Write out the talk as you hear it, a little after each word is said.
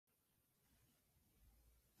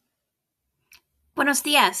Buenos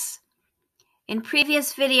dias. In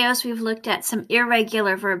previous videos, we've looked at some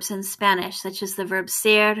irregular verbs in Spanish, such as the verb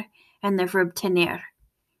ser and the verb tener.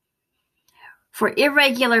 For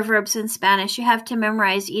irregular verbs in Spanish, you have to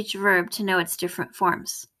memorize each verb to know its different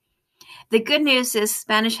forms. The good news is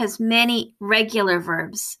Spanish has many regular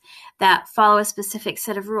verbs that follow a specific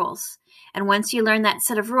set of rules. And once you learn that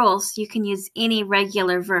set of rules, you can use any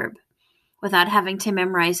regular verb without having to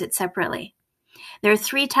memorize it separately. There are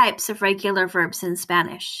three types of regular verbs in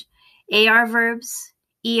Spanish: AR verbs,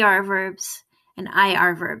 ER verbs, and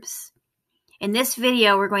IR verbs. In this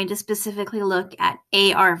video, we're going to specifically look at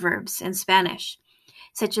AR verbs in Spanish,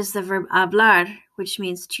 such as the verb hablar, which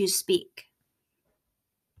means to speak.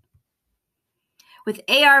 With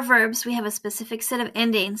AR verbs, we have a specific set of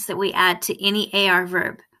endings that we add to any AR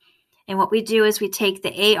verb. And what we do is we take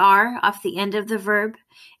the AR off the end of the verb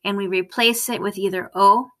and we replace it with either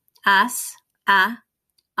O, as, a,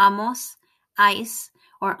 amos, ais,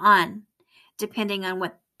 or on, depending on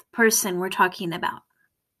what person we're talking about.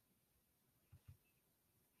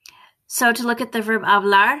 So to look at the verb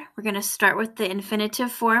hablar, we're going to start with the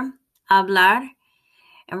infinitive form, hablar,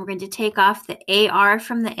 and we're going to take off the AR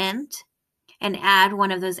from the end and add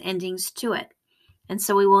one of those endings to it. And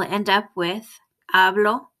so we will end up with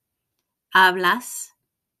hablo, hablas,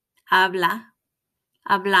 habla,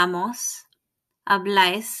 hablamos,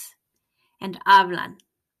 habláis, and hablan.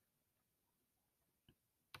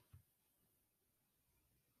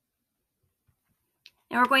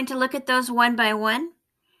 And we're going to look at those one by one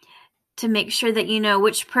to make sure that you know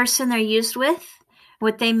which person they're used with,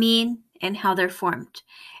 what they mean, and how they're formed.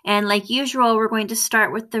 And like usual, we're going to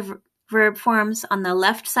start with the verb forms on the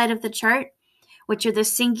left side of the chart, which are the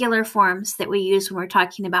singular forms that we use when we're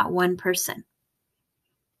talking about one person.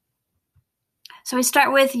 So we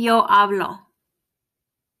start with yo hablo.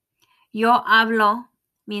 Yo hablo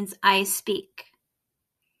means I speak.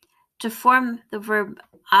 To form the verb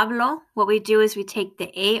hablo, what we do is we take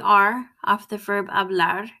the AR off the verb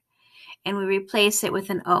hablar and we replace it with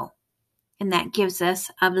an O. And that gives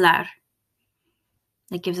us hablar.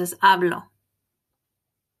 That gives us hablo.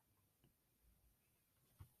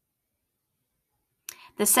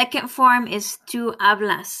 The second form is tú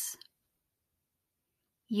hablas.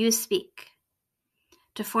 You speak.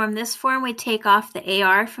 To form this form, we take off the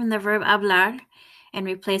AR from the verb hablar and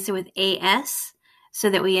replace it with AS so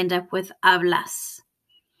that we end up with hablas.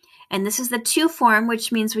 And this is the to form,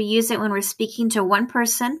 which means we use it when we're speaking to one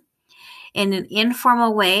person in an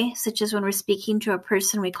informal way, such as when we're speaking to a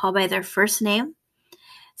person we call by their first name,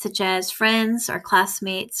 such as friends or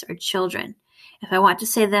classmates or children. If I want to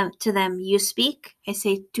say to them, you speak, I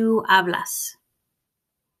say tú hablas.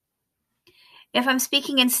 If I'm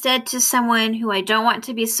speaking instead to someone who I don't want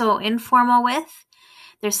to be so informal with,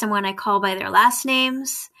 there's someone I call by their last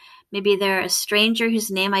names, maybe they're a stranger whose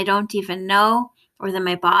name I don't even know, or they're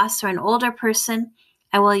my boss or an older person,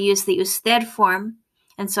 I will use the usted form,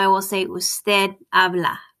 and so I will say usted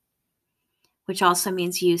habla, which also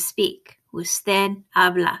means you speak. Usted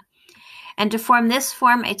habla. And to form this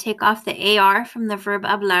form, I take off the AR from the verb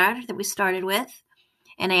hablar that we started with,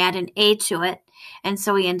 and I add an A to it, and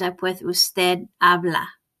so we end up with usted habla.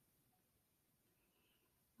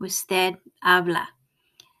 Usted habla.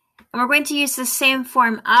 And we're going to use the same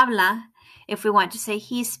form habla if we want to say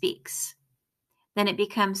he speaks. Then it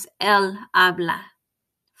becomes él habla,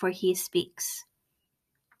 for he speaks.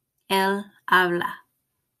 Él habla.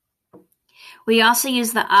 We also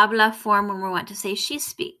use the habla form when we want to say she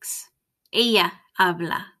speaks. Ella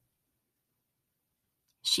habla.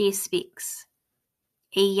 She speaks.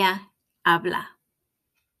 Ella habla.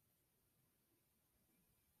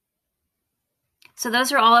 So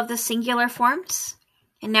those are all of the singular forms.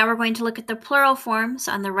 And now we're going to look at the plural forms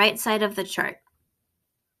on the right side of the chart.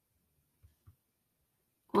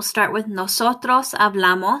 We'll start with nosotros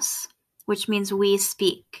hablamos, which means we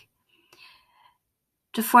speak.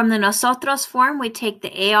 To form the nosotros form, we take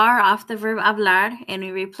the AR off the verb hablar and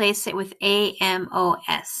we replace it with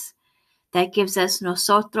AMOS. That gives us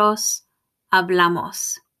nosotros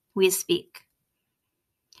hablamos. We speak.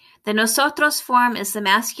 The nosotros form is the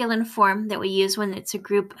masculine form that we use when it's a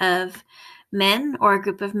group of men or a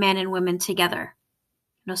group of men and women together.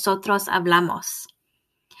 Nosotros hablamos.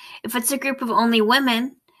 If it's a group of only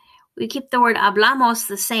women, we keep the word hablamos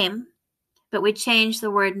the same, but we change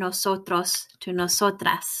the word nosotros to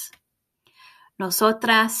nosotras.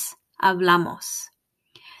 Nosotras hablamos.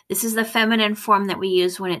 This is the feminine form that we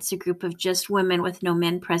use when it's a group of just women with no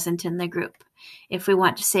men present in the group. If we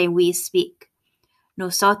want to say we speak.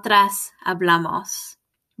 Nosotras hablamos.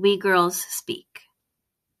 We girls speak.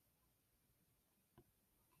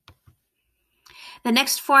 The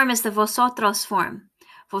next form is the vosotros form.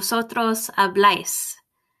 Vosotros habláis.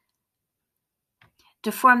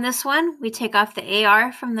 To form this one, we take off the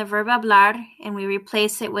AR from the verb hablar and we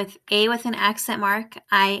replace it with A with an accent mark,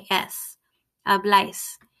 IS.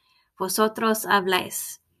 Habláis. Vosotros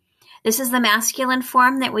habláis. This is the masculine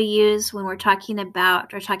form that we use when we're talking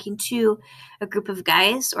about or talking to a group of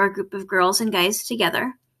guys or a group of girls and guys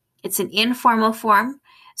together. It's an informal form,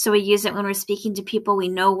 so we use it when we're speaking to people we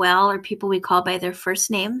know well or people we call by their first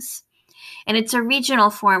names. And it's a regional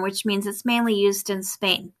form, which means it's mainly used in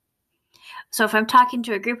Spain. So if I'm talking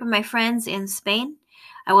to a group of my friends in Spain,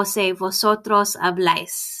 I will say, vosotros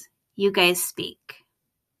habláis. You guys speak.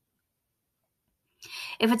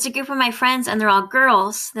 If it's a group of my friends and they're all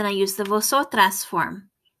girls, then I use the vosotras form.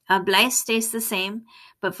 Habláis stays the same,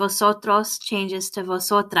 but vosotros changes to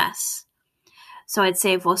vosotras. So I'd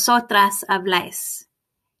say, vosotras habláis.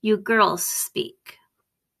 You girls speak.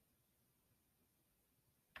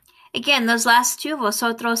 Again, those last two,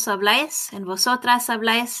 vosotros habláis and vosotras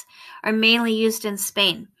habláis, are mainly used in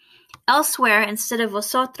Spain. Elsewhere, instead of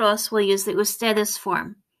vosotros, we'll use the ustedes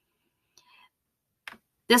form.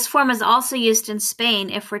 This form is also used in Spain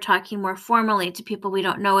if we're talking more formally to people we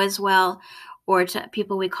don't know as well or to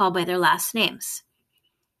people we call by their last names.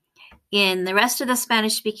 In the rest of the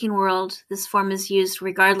Spanish-speaking world, this form is used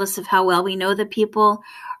regardless of how well we know the people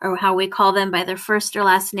or how we call them by their first or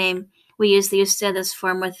last name. We use the ustedes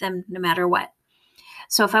form with them no matter what.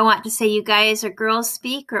 So if I want to say you guys or girls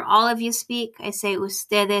speak or all of you speak, I say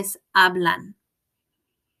ustedes hablan.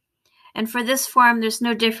 And for this form, there's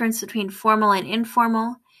no difference between formal and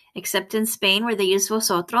informal, except in Spain where they use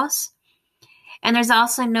vosotros. And there's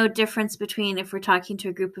also no difference between if we're talking to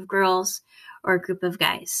a group of girls or a group of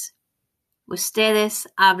guys. Ustedes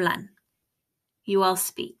hablan. You all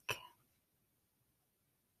speak.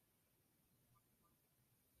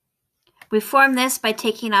 We form this by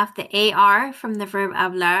taking off the AR from the verb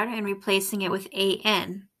hablar and replacing it with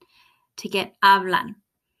AN to get hablan.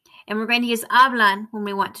 And we're going to use hablan when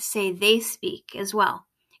we want to say they speak as well.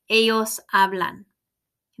 Ellos hablan.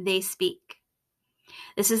 They speak.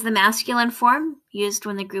 This is the masculine form used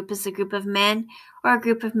when the group is a group of men or a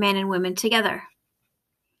group of men and women together.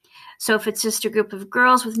 So if it's just a group of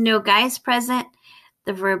girls with no guys present,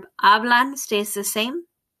 the verb hablan stays the same,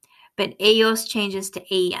 but ellos changes to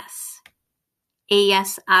ellas.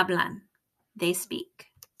 Ellas hablan. They speak.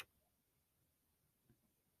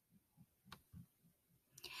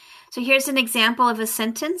 So here's an example of a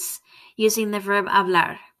sentence using the verb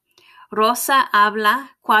hablar. Rosa habla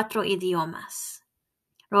 4 idiomas.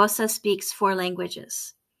 Rosa speaks 4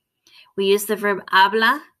 languages. We use the verb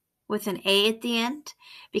habla with an A at the end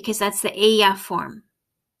because that's the ella form.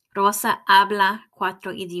 Rosa habla 4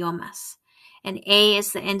 idiomas. And A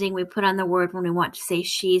is the ending we put on the word when we want to say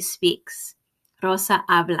she speaks. Rosa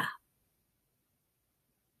habla.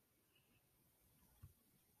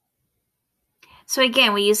 So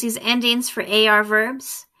again, we use these endings for AR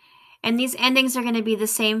verbs, and these endings are going to be the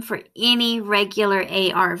same for any regular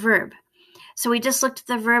AR verb. So we just looked at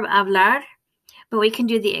the verb hablar, but we can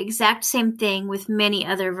do the exact same thing with many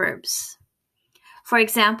other verbs. For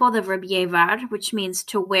example, the verb llevar, which means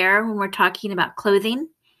to wear when we're talking about clothing,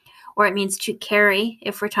 or it means to carry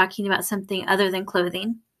if we're talking about something other than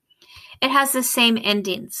clothing. It has the same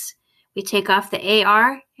endings. We take off the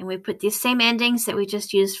AR and we put these same endings that we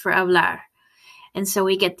just used for hablar. And so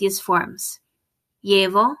we get these forms.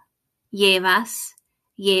 Llevo, llevas,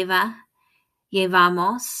 lleva,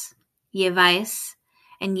 llevamos, lleváis,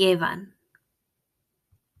 and llevan.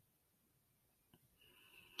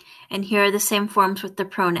 And here are the same forms with the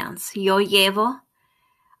pronouns. Yo llevo,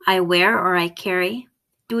 I wear or I carry.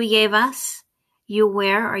 Tú llevas, you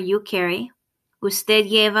wear or you carry. Usted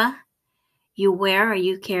lleva, you wear or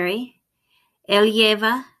you carry. Él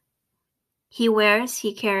lleva, he wears,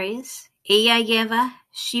 he carries. Ella lleva,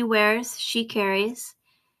 she wears, she carries.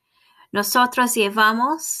 Nosotros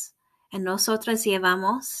llevamos, and nosotras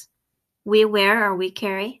llevamos. We wear or we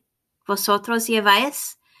carry. Vosotros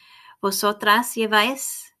lleváis, vosotras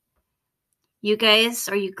lleváis. You guys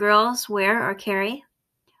or you girls wear or carry.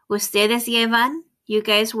 Ustedes llevan, you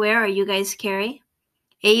guys wear or you guys carry.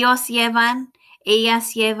 Ellos llevan,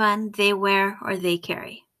 ellas llevan, they wear or they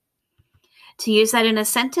carry. To use that in a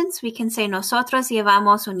sentence, we can say nosotros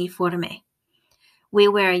llevamos uniforme. We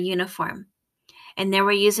wear a uniform. And then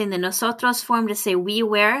we're using the nosotros form to say we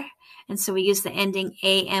wear, and so we use the ending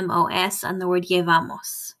amos on the word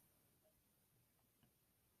llevamos.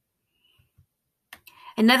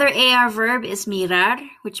 Another AR verb is mirar,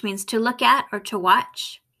 which means to look at or to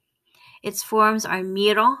watch. Its forms are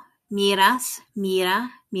miro, miras,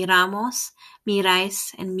 mira, miramos,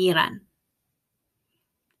 mirais, and miran.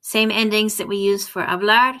 Same endings that we used for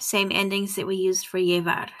hablar, same endings that we used for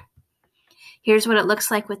llevar. Here's what it looks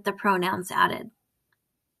like with the pronouns added.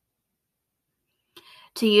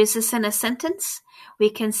 To use this in a sentence, we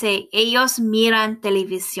can say, ellos miran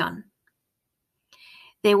televisión.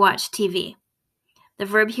 They watch TV. The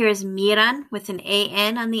verb here is miran with an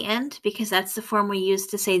an on the end because that's the form we use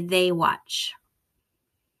to say they watch.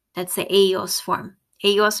 That's the ellos form.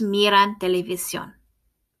 Ellos miran televisión.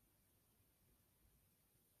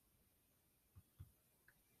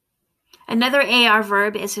 Another AR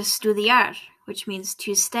verb is estudiar, which means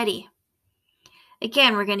to study.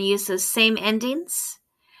 Again, we're going to use those same endings.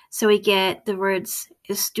 So we get the words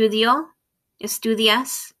estudio,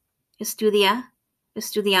 estudias, estudia,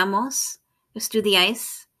 estudiamos,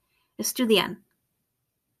 estudiáis, estudian.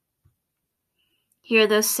 Here are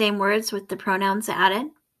those same words with the pronouns added.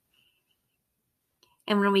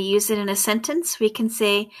 And when we use it in a sentence, we can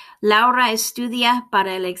say, Laura estudia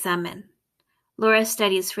para el examen. Laura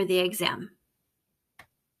studies for the exam.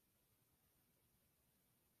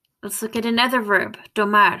 Let's look at another verb,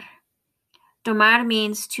 tomar. Tomar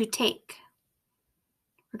means to take.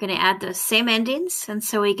 We're going to add those same endings, and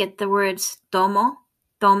so we get the words tomo,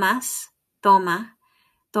 tomas, toma,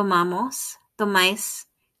 tomamos, tomáis,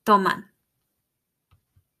 toman.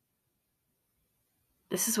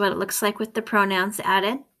 This is what it looks like with the pronouns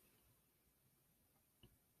added.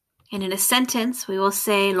 And in a sentence, we will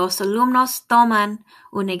say, los alumnos toman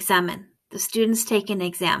un examen. The students take an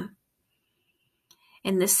exam.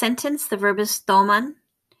 In this sentence, the verb is toman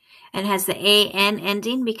and has the an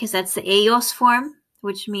ending because that's the ellos form,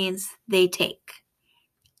 which means they take.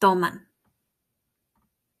 Toman.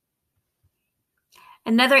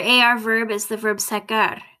 Another AR verb is the verb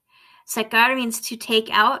sacar. Sacar means to take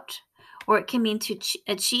out, or it can mean to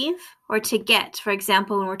achieve or to get. For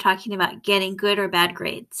example, when we're talking about getting good or bad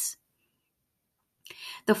grades.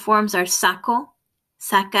 The forms are saco,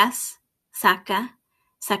 sacas, saca,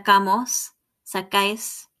 sacamos,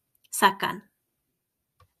 sacáis, sacan.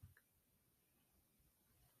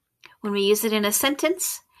 When we use it in a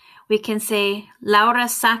sentence, we can say, Laura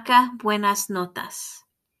saca buenas notas.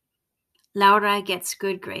 Laura gets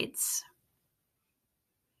good grades.